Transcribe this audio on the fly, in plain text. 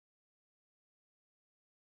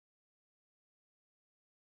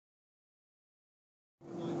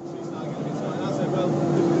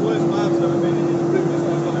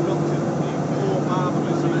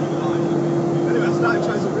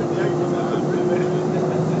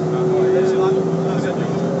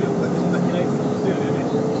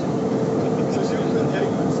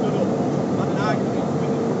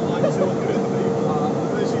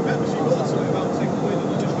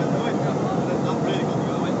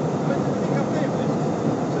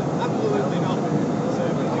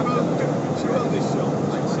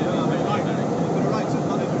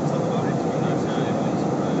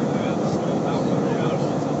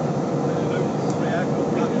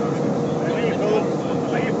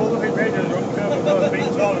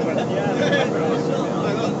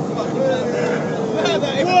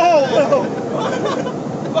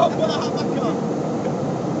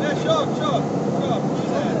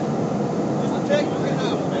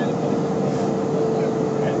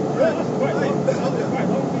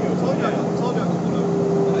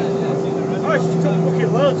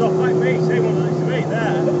loads off like me, same one next to me,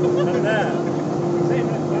 there, and there.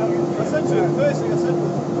 I said to him, the first thing I said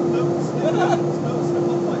was, no, step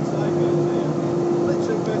off like side goes here.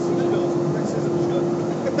 Literally first thing she goes, Rex isn't sure.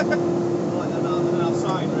 Like that, and then I'll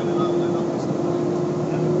sign really loud, and then I'll just...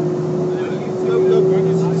 Don't bring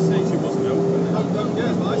it, she wasn't open.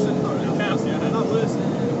 Yeah, but I said, no, that worse.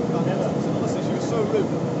 Honestly, she was so rude.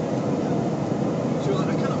 She was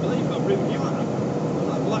like, I cannot believe how rude you are. I was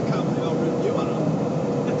like, well, I can't believe how rude you are.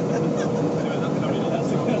 Anyway, that carried on.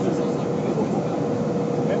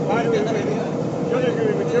 Why do we be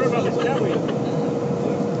mature about this, can't we? Do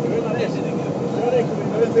it like this.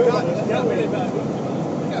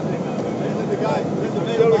 The guy, the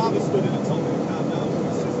male barber stood in and told me to calm down.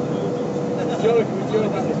 Surely can we mature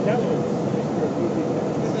about this, can't we?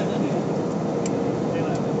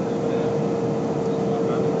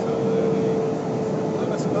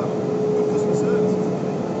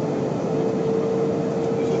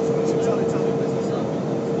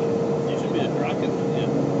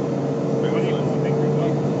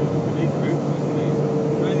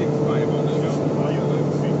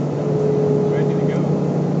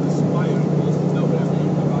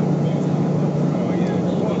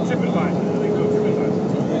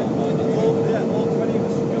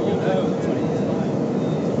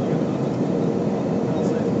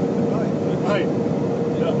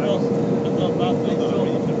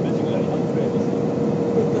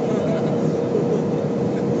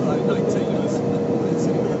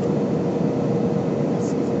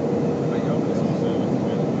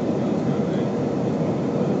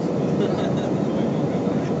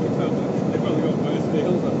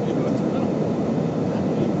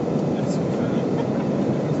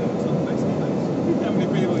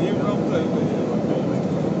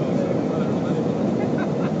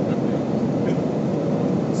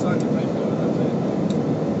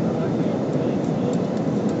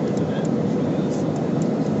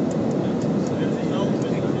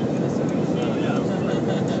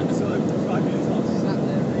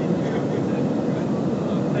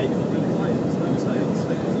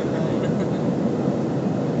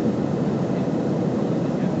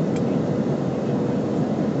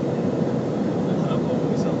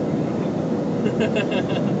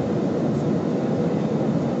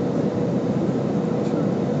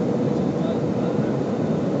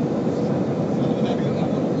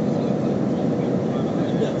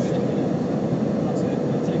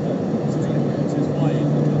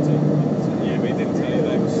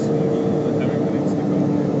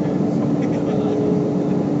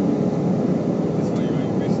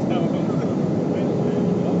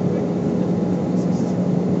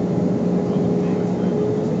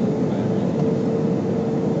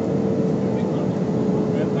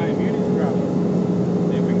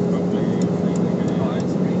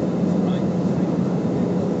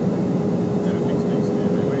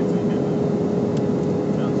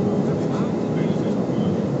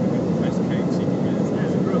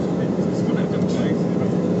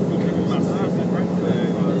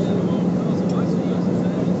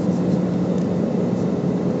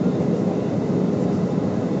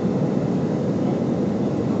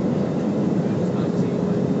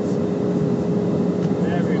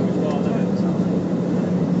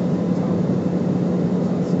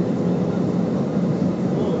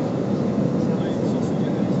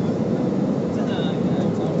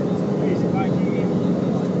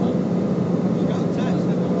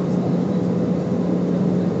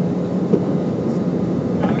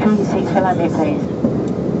 For landing, please.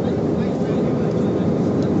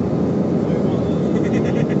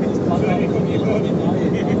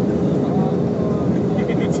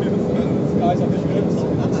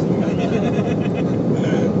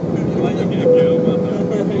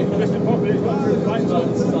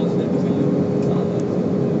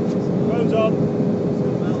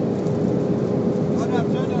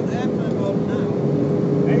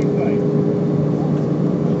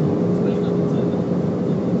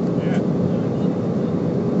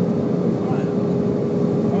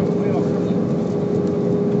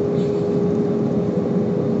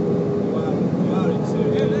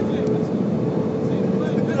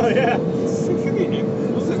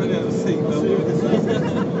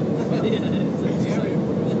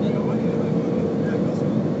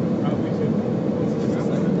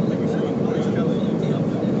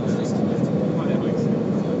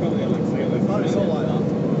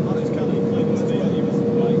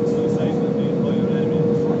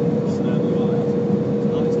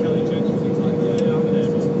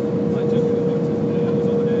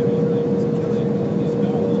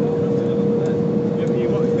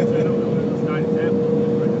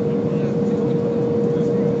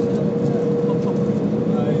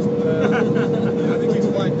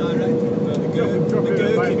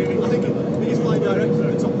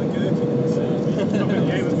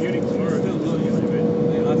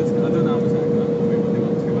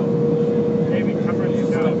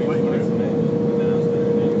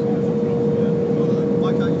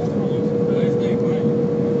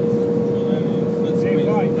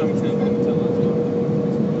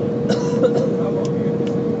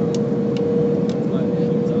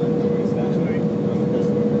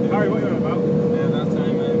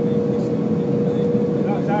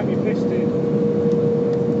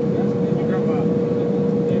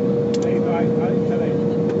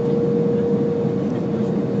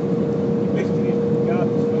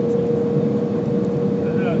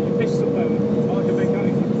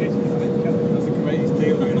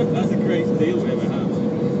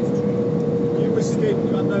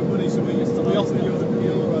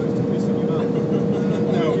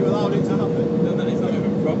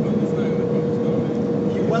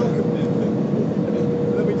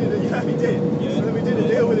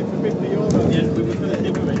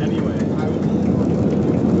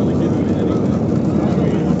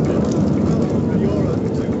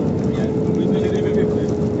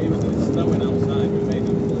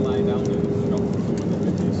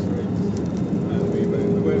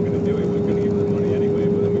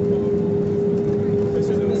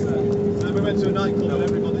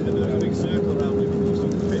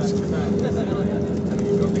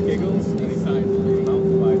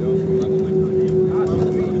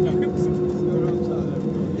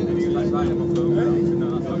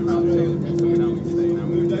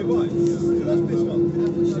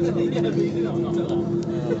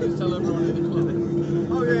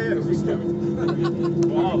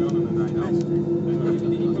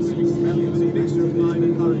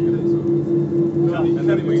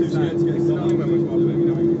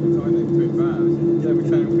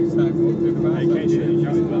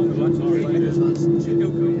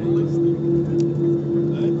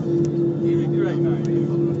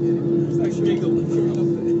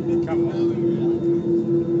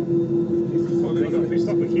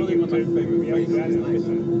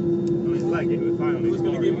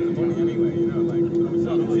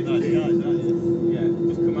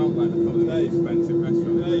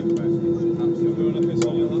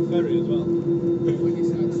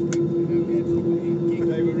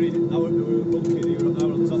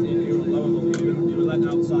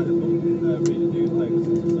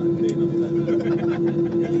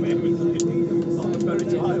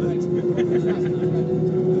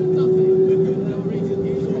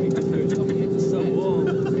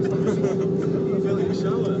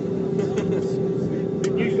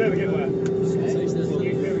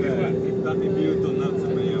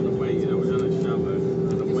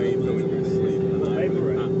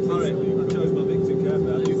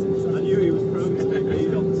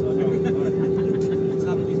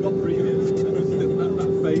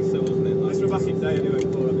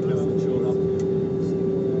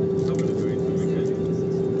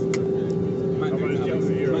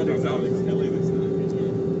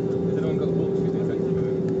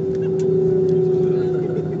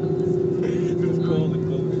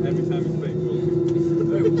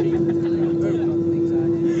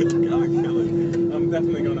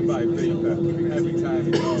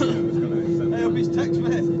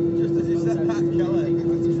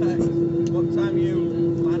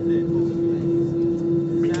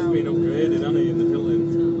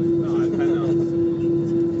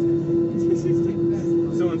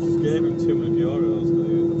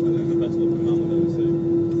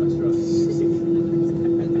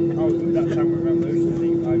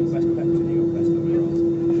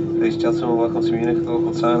 gentlemen, welcome to Munich. The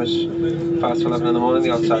local time is 5 to 11 in the morning,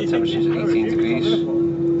 the outside temperature is 18 degrees.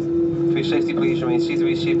 For your safety, please remain seated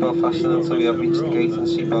with your seatbelt fastened until we have reached the gate and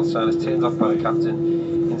the seatbelt sign is turned off by the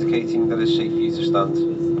captain, indicating that it is safe for you to stand.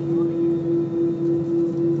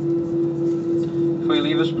 Before you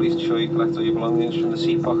leave us, please ensure you collect all your belongings from the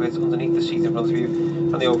seat pocket underneath the seat in front of you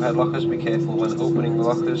and the overhead lockers. Be careful when opening the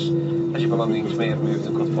lockers, as your belongings may have moved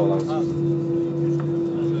and could fall out.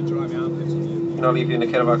 We'll now leave you in the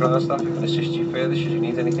care of our ground staff who can assist you further should you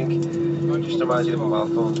need anything. Just to remind you that mobile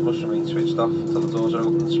phones must remain switched off until the doors are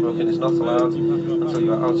open. Smoking is not allowed until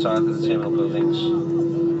you are outside of the terminal buildings.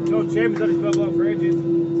 No, James, that is well for ages.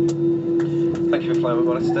 Thank you for flying with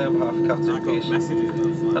Monarch today on behalf of Captain Pearson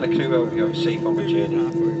and the crew. I hope you have a safe onward journey.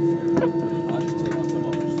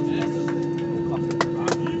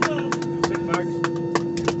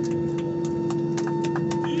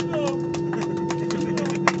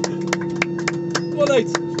 Right,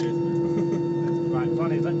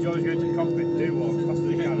 funny, let George go to cockpit, do walk, past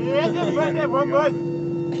the car. Yeah, get back there, one boy.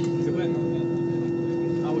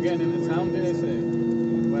 Are we getting into town, did they say?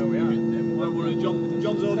 Where we are? Don't worry,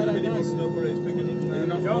 John's ordered a minibus, don't worry, it's picking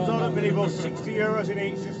up. John's ordered a minibus, €60 in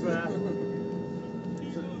each, just there.